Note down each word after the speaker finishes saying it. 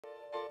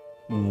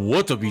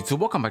What's up YouTube,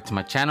 welcome back to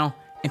my channel.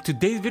 In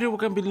today's video we're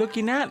going to be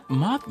looking at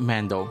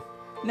Mothmando.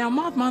 Now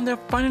Mothmando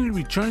finally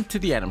returned to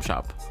the item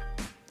shop.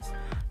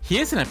 He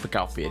is an epic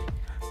outfit.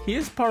 He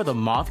is part of the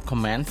Moth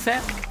command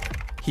set.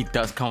 He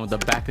does come with the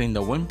backling,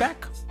 the wing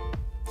back.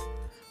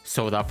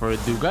 So without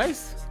further ado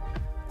guys,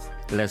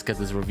 let's get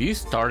this review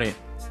started.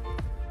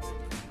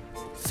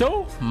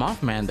 So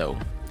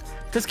Mothmando.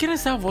 The skin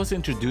itself was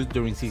introduced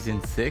during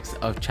season 6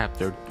 of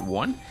chapter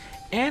 1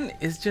 and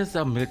it's just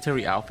a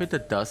military outfit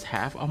that does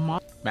have a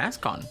moth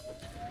mask on.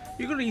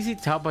 You can easily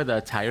tell by the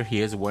attire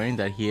he is wearing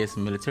that he is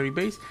military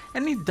based,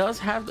 and he does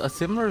have a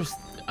similar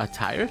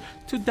attire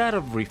to that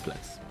of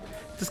Reflex.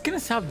 The skin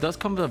itself does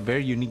come with a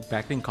very unique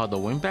backling called the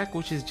wingback,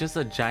 which is just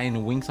a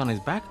giant wings on his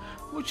back,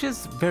 which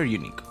is very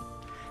unique.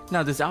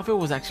 Now this outfit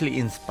was actually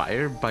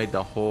inspired by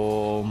the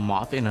whole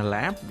moth in a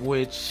lamp,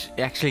 which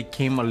actually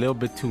came a little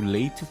bit too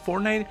late to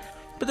Fortnite,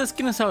 but the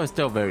skin itself is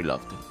still very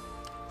loved.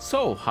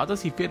 So how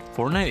does he fit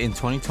Fortnite in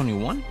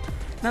 2021?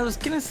 Now the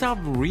skin itself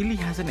really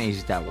hasn't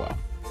aged that well.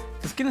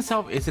 The skin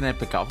itself is an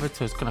epic outfit,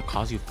 so it's gonna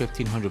cost you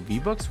 1500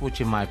 V-Bucks,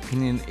 which in my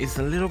opinion is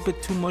a little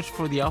bit too much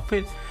for the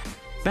outfit.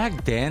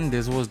 Back then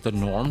this was the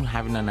norm,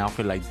 having an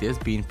outfit like this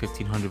being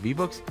 1500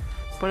 V-Bucks,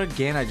 but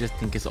again I just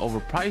think it's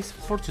overpriced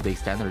for today's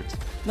standards.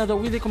 Now the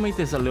way they can make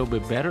this a little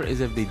bit better is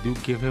if they do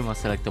give him a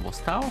selectable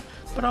style,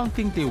 but I don't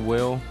think they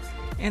will,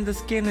 and the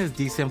skin is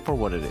decent for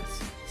what it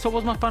is. So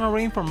what's my final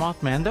rating for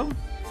Mothmando?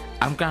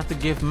 I'm gonna have to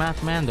give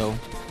Mothmando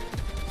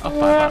a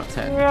 5 out of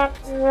 10.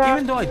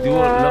 Even though I do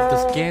love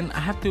the skin,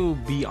 I have to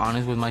be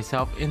honest with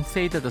myself and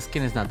say that the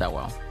skin is not that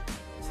well.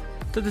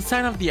 The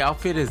design of the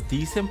outfit is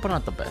decent but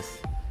not the best.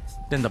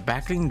 Then the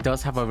backling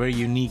does have a very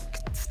unique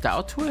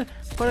style to it,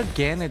 but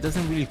again it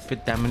doesn't really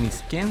fit that many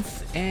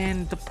skins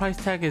and the price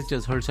tag is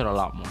just hurts it a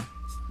lot more.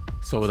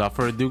 So without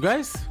further ado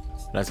guys,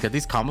 let's get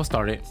these combos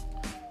started.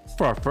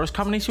 For our first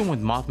combination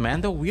with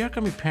Mothmando, we are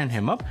going to be pairing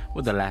him up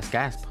with the Last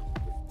Gasp.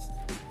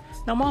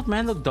 Now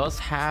Mothmando does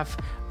have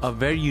a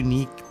very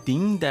unique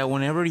thing that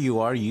whenever you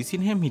are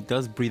using him, he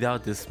does breathe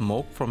out this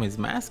smoke from his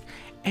mask,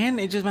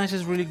 and it just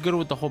matches really good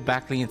with the whole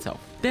backling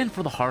itself. Then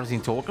for the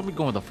harvesting tool, we're going to be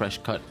going with the Fresh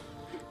Cut.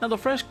 Now the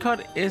Fresh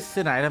Cut is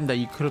an item that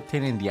you could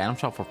obtain in the item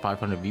shop for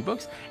 500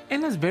 V-Bucks,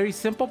 and it's very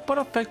simple but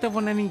effective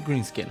on any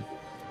green skin.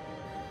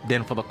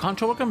 Then for the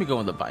control, we're going to be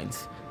going with the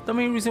Vines. The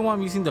main reason why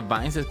I'm using the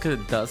Vines is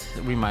because it does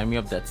remind me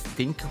of that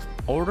Stink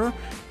Order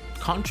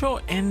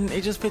control, and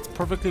it just fits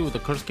perfectly with the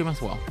curse scheme as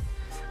well.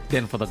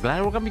 Then for the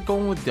glider, we're going to be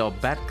going with the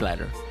Bat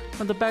Glider.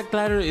 Now the Bat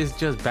Glider is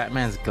just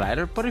Batman's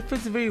glider, but it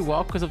fits very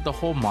well because of the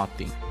whole moth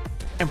thing.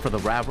 And for the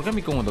wrap, we're going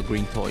to be going with the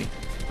Green Toy.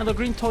 Now the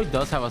Green Toy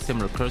does have a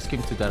similar curse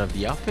scheme to that of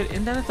the outfit,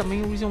 and that is the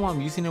main reason why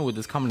I'm using it with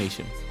this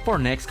combination. For our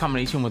next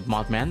combination with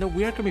Mothmando,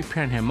 we are going to be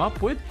pairing him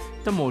up with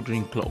the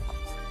Moldering Cloak.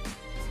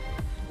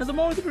 Now the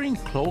Moldering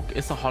Cloak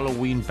is a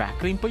Halloween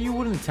backling, but you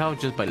wouldn't tell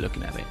just by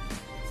looking at it.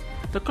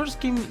 The curse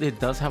scheme it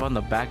does have on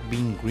the back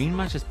being green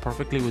matches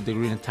perfectly with the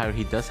green attire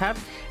he does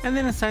have, and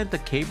then inside the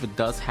cape it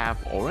does have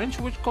orange,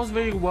 which goes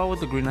very well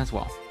with the green as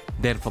well.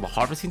 Then for the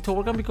harvesting tool,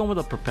 we're going to be going with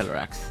the Propeller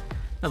Axe.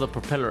 Now the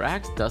Propeller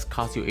Axe does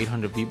cost you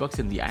 800 V-Bucks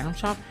in the item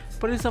shop,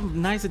 but it's a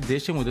nice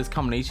addition with this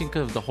combination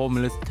because of the whole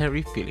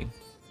military feeling.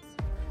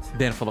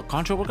 Then for the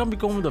control, we're going to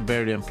be going with the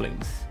Variant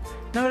Flames.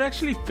 Now it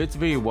actually fits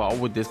very well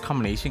with this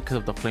combination because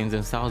of the flames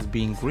themselves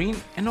being green,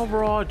 and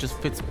overall it just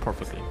fits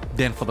perfectly.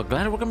 Then for the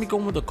glider, we're going to be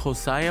going with the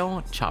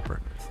Kosao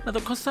Chopper. Now the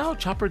Kosao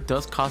Chopper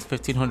does cost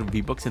 1500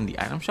 V-Bucks in the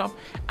item shop.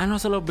 I know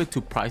it's a little bit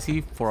too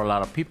pricey for a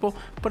lot of people,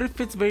 but it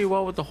fits very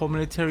well with the whole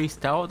military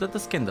style that the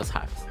skin does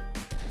have.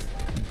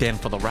 Then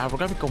for the wrap, we're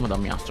going to be going with the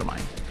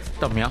Mastermind.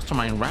 The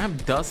Mastermind wrap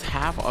does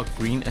have a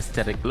green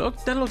aesthetic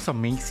look that looks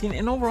amazing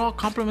and overall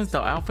complements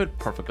the outfit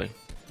perfectly.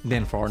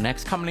 Then for our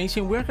next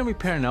combination, we're going to be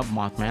pairing up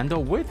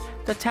Mothmando with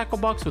the Tackle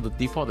Box with the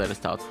default edit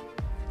style.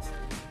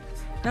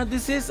 Now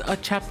this is a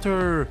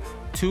chapter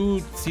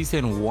 2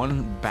 season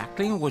 1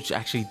 backling, which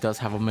actually does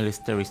have a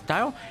military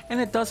style,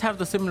 and it does have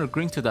the similar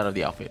green to that of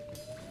the outfit.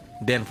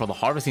 Then for the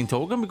harvesting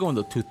tool, we're going to be going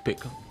with the Toothpick.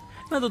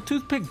 Now the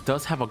Toothpick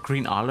does have a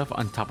green olive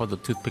on top of the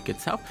toothpick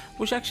itself,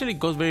 which actually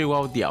goes very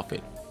well with the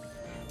outfit.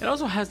 It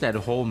also has that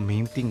whole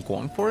meme thing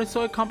going for it,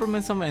 so it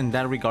complements them in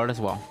that regard as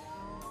well.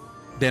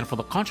 Then for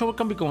the control, we're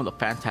going to be going with the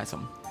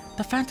Phantasm.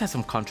 The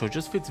Phantasm control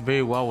just fits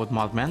very well with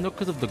Mothmando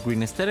because of the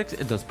green aesthetics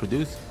it does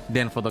produce.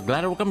 Then for the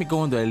glider, we're going to be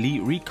going with the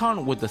Elite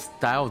Recon with the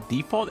style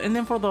default, and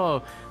then for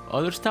the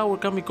other style, we're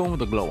going to be going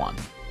with the Glow On.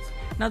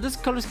 Now this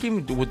color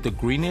scheme with the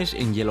greenish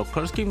and yellow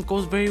color scheme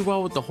goes very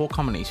well with the whole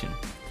combination.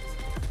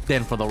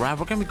 Then for the wrap,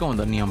 we're going to be going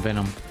with the Neon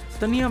Venom.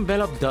 The Neon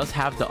Venom does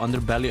have the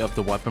underbelly of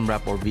the weapon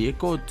wrap or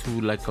vehicle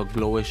to like a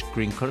glowish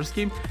green color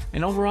scheme,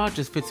 and overall it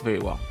just fits very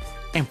well.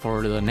 And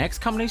for the next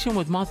combination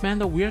with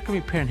Mothmando, we are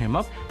going to be pairing him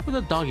up with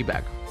a Doggy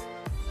Bag.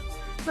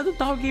 Now the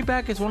Doggy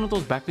Bag is one of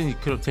those backlings you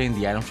could obtain in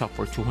the item shop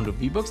for 200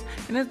 V-Bucks,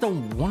 and it's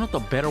one of the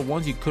better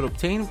ones you could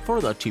obtain for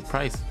the cheap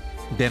price.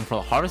 Then for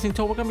the harvesting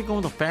tool, we're going to be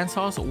going with the Fan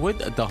Sauce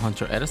with the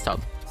Hunter edit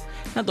style.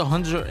 Now the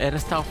Hunter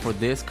edit style for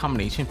this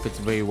combination fits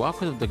very well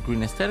because of the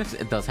green aesthetics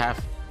it does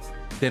have.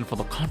 Then for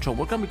the control,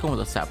 we're going to be going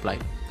with the Sap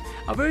Light.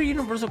 A very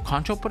universal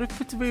concho, but it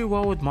fits very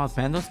well with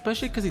Mothmando,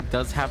 especially because he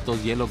does have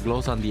those yellow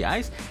glows on the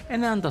eyes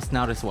and on the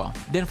snout as well.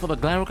 Then for the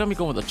glider, we're gonna be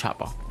going with the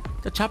Choppa.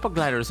 The Choppa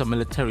glider is a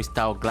military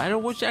style glider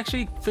which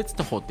actually fits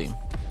the whole theme.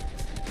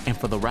 And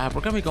for the wrap,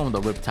 we're gonna be going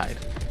with the Riptide.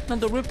 Now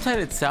the Riptide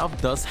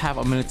itself does have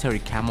a military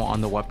camo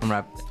on the weapon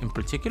wrap in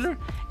particular,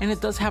 and it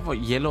does have a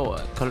yellow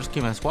color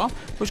scheme as well,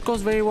 which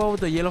goes very well with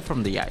the yellow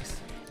from the eyes.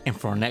 And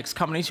for our next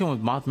combination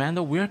with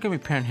Mothmando, we are going to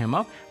be pairing him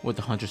up with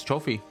the Hunter's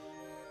Trophy.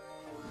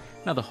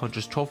 Now the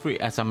Hunter's Trophy,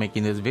 as I'm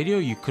making this video,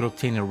 you could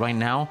obtain it right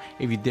now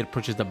if you did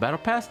purchase the Battle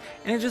Pass,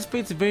 and it just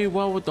fits very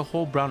well with the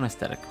whole brown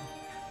aesthetic.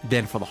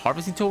 Then for the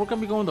Harvesting Tool, we're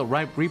going to be going the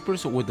Ripe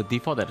Reapers with the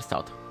default that is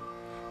out.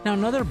 Now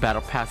another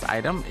Battle Pass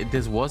item,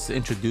 this was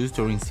introduced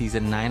during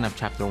Season 9 of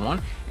Chapter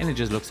 1, and it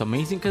just looks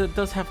amazing because it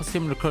does have a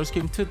similar color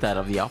scheme to that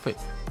of the outfit.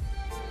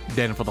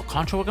 Then for the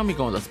Contra, we're going to be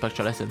going with the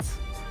Spectral Essence.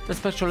 The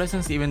Spectral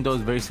Essence, even though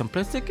it's very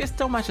simplistic, it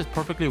still matches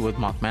perfectly with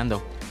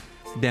Mothmando.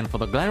 Then for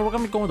the Glider, we're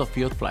going to be going with the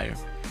Field Flyer.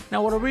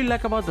 Now what I really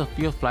like about the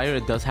Field Flyer,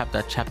 it does have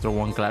that Chapter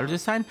 1 glider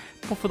design,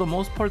 but for the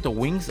most part the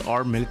wings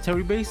are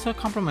military based, so it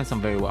complements them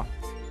very well.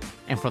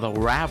 And for the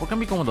wrap, we're going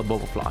to be going with the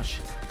Bubble Flash.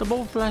 The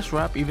Bubble Flash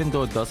wrap, even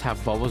though it does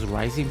have bubbles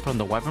rising from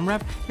the weapon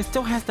wrap, it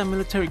still has that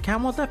military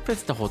camo that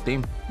fits the whole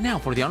theme. Now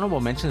for the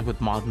honorable mentions with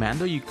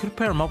Mothmando, you could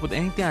pair them up with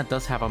anything that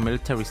does have a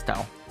military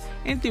style.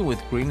 Anything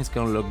with green is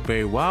going to look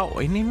very well,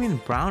 and even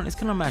brown is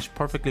going to match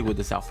perfectly with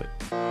this outfit.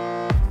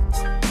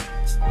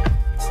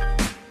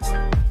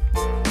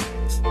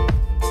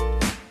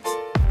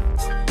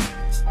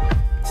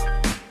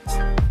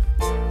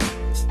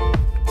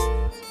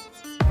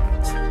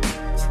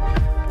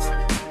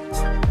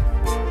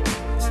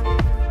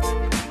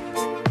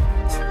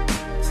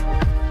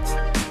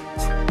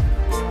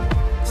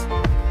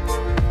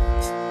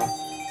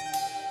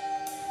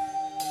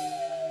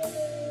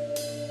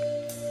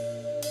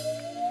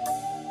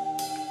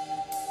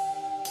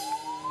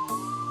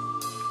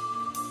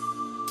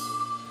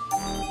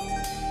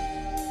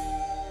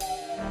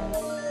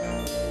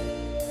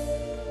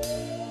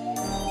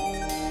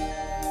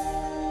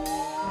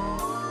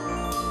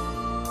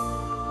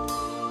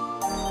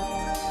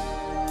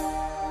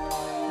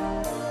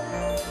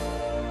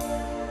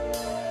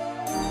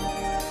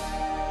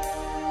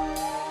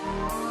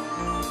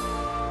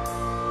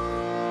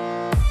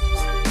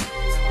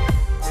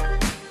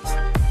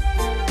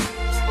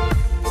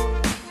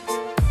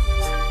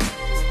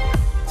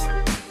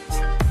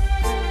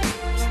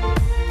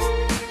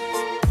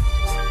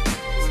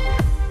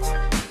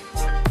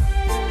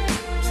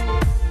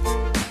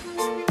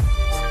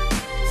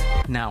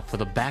 Now for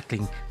the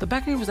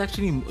backlink was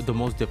actually the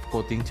most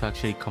difficult thing to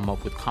actually come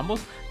up with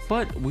combos,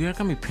 but we are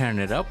going to be pairing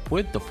it up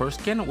with the first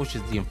skin, which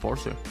is the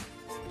Enforcer.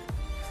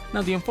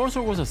 Now the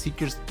Enforcer was a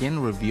Seeker skin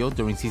revealed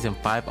during Season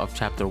 5 of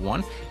Chapter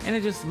 1, and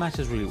it just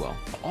matches really well.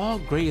 All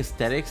grey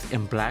aesthetics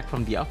and black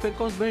from the outfit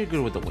goes very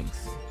good with the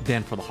wings.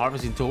 Then for the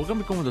Harvesting Tool, we're going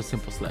to be going with the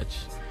Simple Sledge.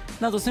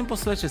 Now the Simple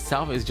Sledge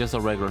itself is just a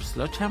regular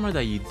sledgehammer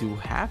that you do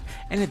have,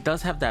 and it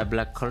does have that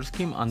black color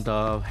scheme on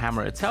the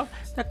hammer itself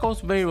that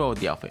goes very well with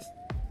the outfit.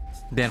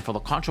 Then for the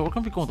control, we're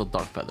going to be going with the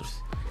Dark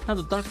Feathers. Now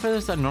the Dark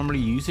Feathers, I normally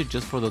use it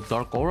just for the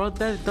dark aura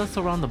that it does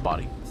surround the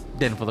body.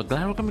 Then for the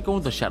glider, we're going to be going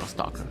with the Shadow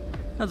Stalker.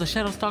 Now the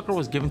Shadow Stalker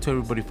was given to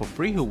everybody for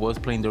free who was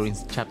playing during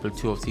Chapter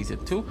 2 of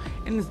Season 2,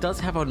 and it does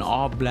have an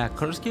all black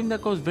color scheme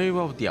that goes very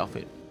well with the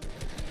outfit.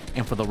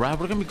 And for the wrap,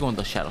 we're going to be going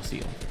with the Shadow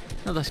Seal.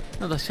 Now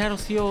the Shadow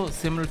Seal,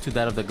 similar to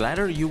that of the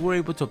glider, you were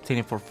able to obtain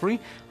it for free,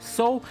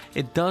 so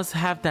it does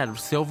have that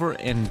silver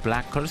and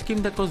black color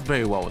scheme that goes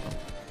very well with them.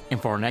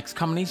 And for our next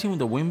combination with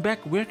the wingback,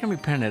 we're going to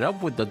be pairing it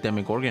up with the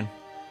Demogorgon.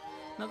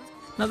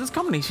 Now this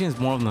combination is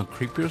more on the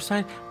creepier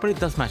side, but it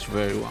does match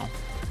very well.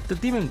 The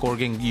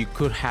Demogorgon, you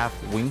could have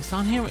wings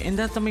on him, and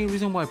that's the main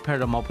reason why I paired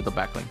them up with the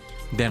backline.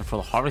 Then for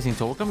the Harvesting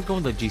Tool, we're going to be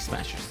going with the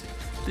G-Smashers.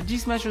 The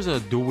G-Smashers are a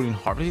dual-wielding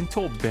harvesting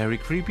tool, very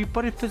creepy,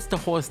 but it fits the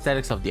whole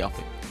aesthetics of the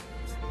outfit.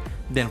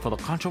 Then for the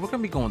control, we're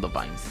going to be going with the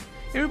Vines.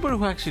 Everybody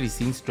who actually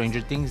seen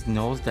Stranger Things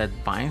knows that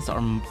vines are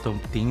the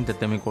thing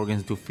that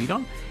Demogorgons do feed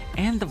on,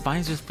 and the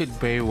vines just fit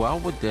very well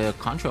with the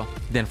contra.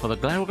 Then for the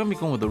glider, we're going to be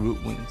going with the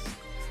Root Wings.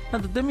 Now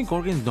the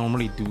Demogorgons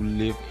normally do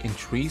live in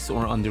trees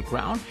or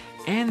underground,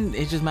 and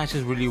it just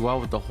matches really well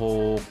with the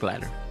whole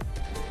glider.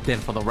 Then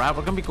for the wrap,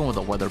 we're going to be going with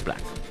the Weather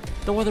Black.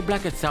 The Weather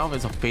Black itself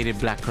is a faded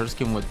black color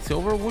scheme with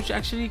silver, which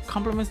actually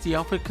complements the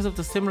outfit because of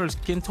the similar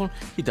skin tone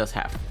he does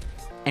have.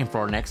 And for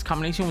our next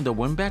combination with the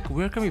wingback,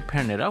 we're going to be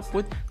pairing it up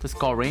with the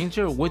Skull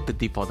Ranger with the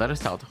default that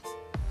is out.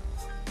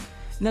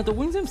 Now the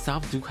wings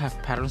themselves do have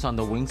patterns on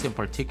the wings in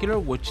particular,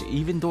 which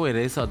even though it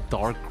is a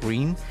dark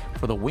green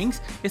for the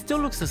wings, it still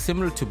looks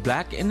similar to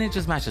black and it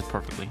just matches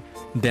perfectly.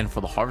 Then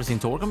for the Harvesting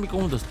Tool, we're going to be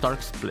going with the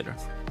Stark Splitter.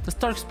 The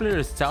Stark Splitter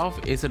itself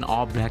is an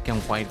all black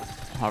and white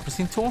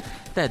harvesting tool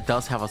that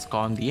does have a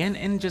skull in the end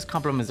and just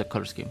complements the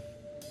color scheme.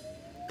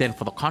 Then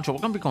for the control,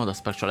 we're going to be going with the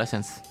Spectral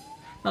Essence.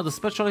 Now the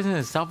Spectral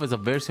Essence itself is a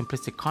very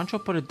simplistic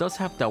control, but it does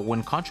have that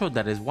one control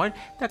that is white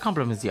that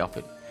complements the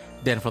outfit.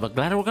 Then for the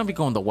glider, we're going to be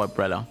going with the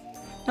Webrella.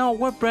 Now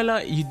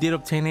Webrella, you did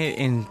obtain it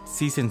in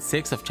Season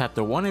 6 of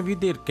Chapter 1 if you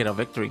did get a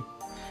victory.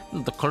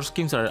 The color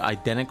schemes are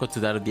identical to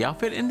that of the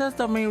outfit, and that's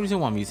the main reason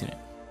why I'm using it.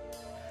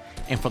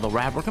 And for the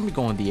wrap, we're going to be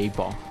going with the 8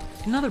 ball.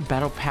 Another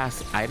battle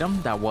pass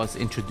item that was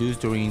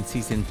introduced during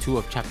season 2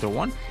 of chapter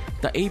 1.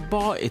 The 8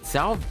 ball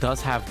itself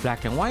does have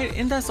black and white,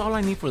 and that's all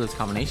I need for this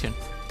combination.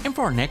 And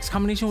for our next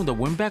combination with the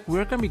wing back,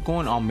 we're going to be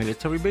going all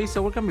military base,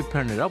 so we're going to be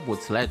pairing it up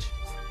with Sledge.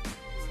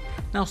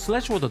 Now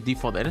Sledge with the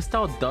default edit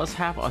style does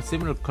have a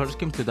similar color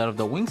scheme to that of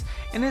the wings,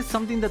 and it's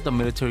something that the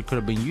military could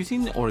have been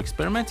using or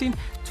experimenting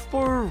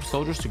for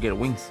soldiers to get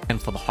wings.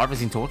 And for the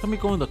harvesting tool, we're going to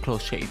be going with the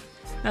close shave.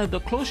 Now the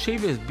close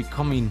shave is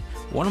becoming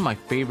one of my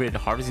favorite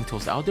harvesting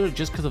tools out there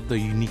just because of the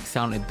unique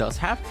sound it does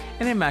have,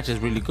 and it matches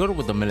really good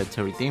with the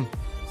military theme.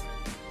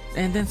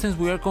 And then since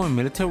we are going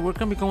military, we're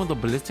going to be going with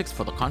the ballistics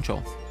for the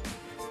control.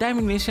 The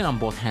ammunition on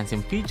both hands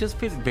and feet just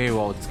fit very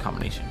well with this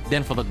combination.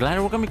 Then for the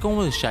glider, we're going to be going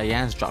with the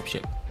Cheyenne's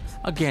dropship.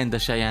 Again, the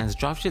Cheyenne's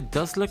dropship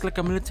does look like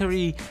a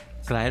military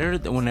glider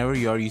whenever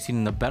you are using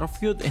in the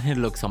battlefield, and it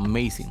looks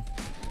amazing.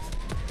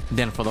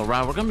 Then for the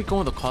route, we're going to be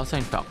going with the call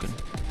sign Falcon.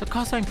 The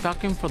call sign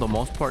Falcon for the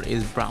most part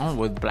is brown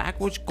with black,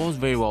 which goes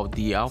very well with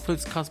the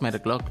outfit's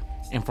cosmetic look.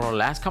 And for our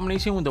last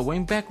combination with the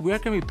wing back, we are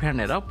going to be pairing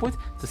it up with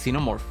the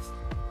Xenomorph.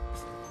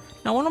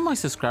 Now one of my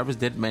subscribers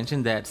did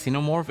mention that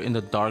Xenomorph in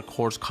the Dark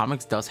Horse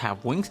comics does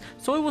have wings,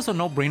 so it was a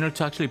no-brainer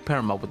to actually pair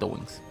him up with the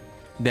wings.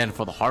 Then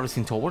for the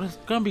harvesting tool, we're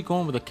going to be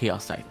going with the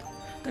Chaos Scythe.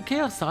 The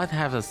Chaos Scythe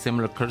has a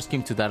similar color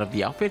scheme to that of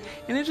the outfit,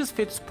 and it just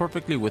fits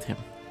perfectly with him.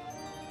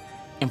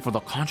 And for the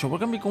control, we're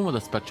going to be going with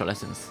the Spectral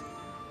Essence.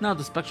 Now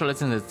the Spectral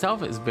Essence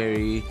itself is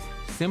very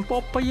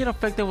simple, but yet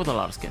effective with a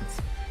lot of skins.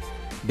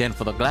 Then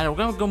for the glider, we're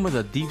going to go with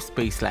the Deep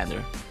Space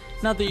Lander.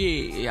 Now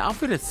the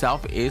outfit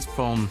itself is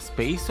from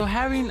space, so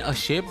having a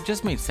ship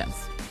just made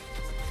sense.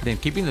 Then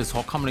keeping this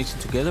whole combination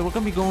together, we're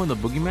going to be going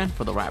with the Boogeyman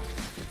for the wrap.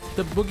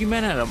 The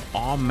Boogeyman at an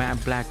all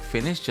matte black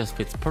finish just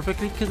fits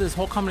perfectly because this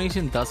whole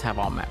combination does have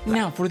all matte black.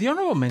 Now for the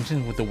honorable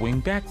mentions with the wing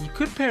back, you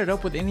could pair it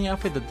up with any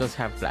outfit that does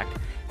have black.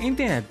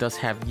 Anything that does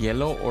have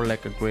yellow or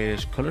like a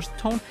grayish color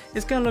tone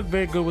is going to look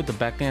very good with the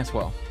backline as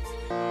well.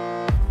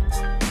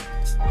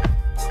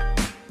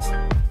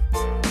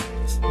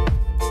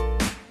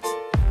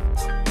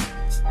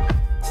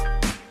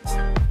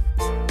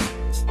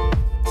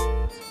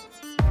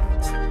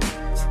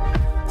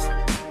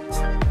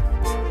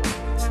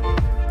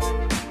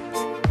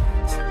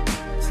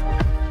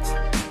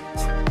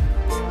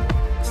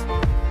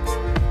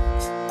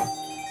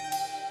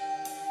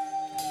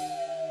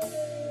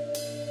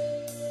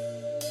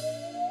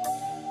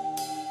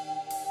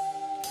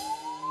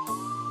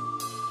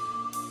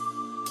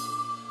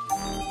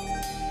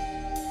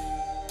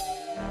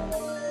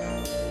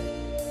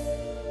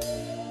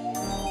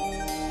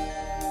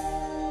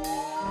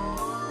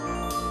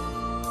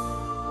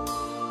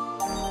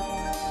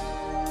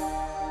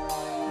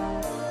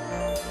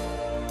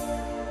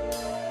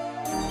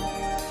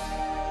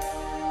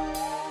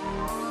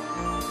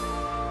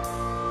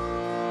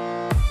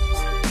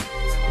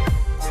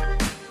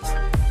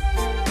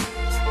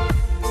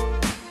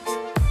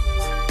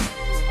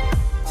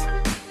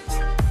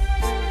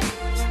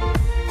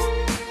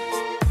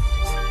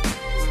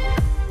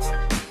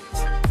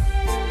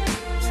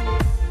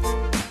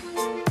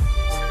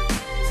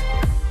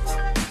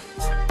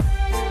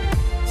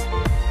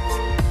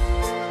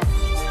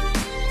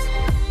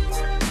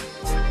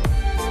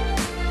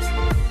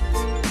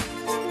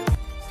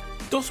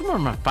 Those were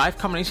my 5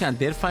 combinations I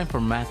did find for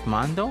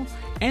Mothmando,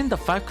 and the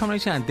 5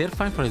 combinations I did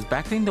find for his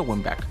backline, the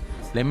wing back.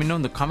 Let me know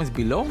in the comments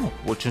below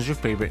which one's your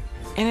favorite.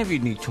 And if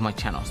you're new to my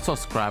channel,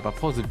 subscribe. I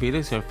post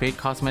videos of fake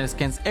cosmetic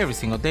skins every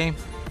single day.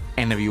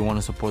 And if you want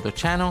to support the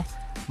channel,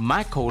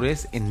 my code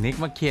is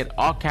ENIGMAKIDD,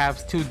 all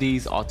caps, 2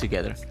 Ds all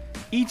together.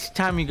 Each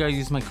time you guys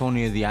use my code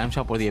near the item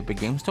shop or the Epic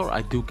Game Store,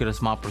 I do get a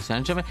small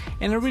percentage of it,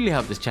 and it really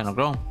helps this channel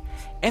grow.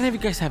 And if you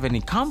guys have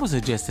any combo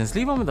suggestions,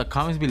 leave them in the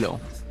comments below.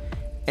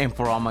 And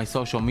for all my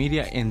social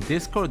media and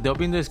Discord, they'll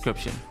be in the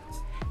description.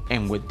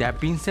 And with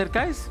that being said,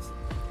 guys,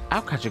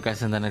 I'll catch you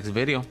guys in the next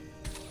video.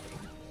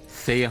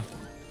 See ya.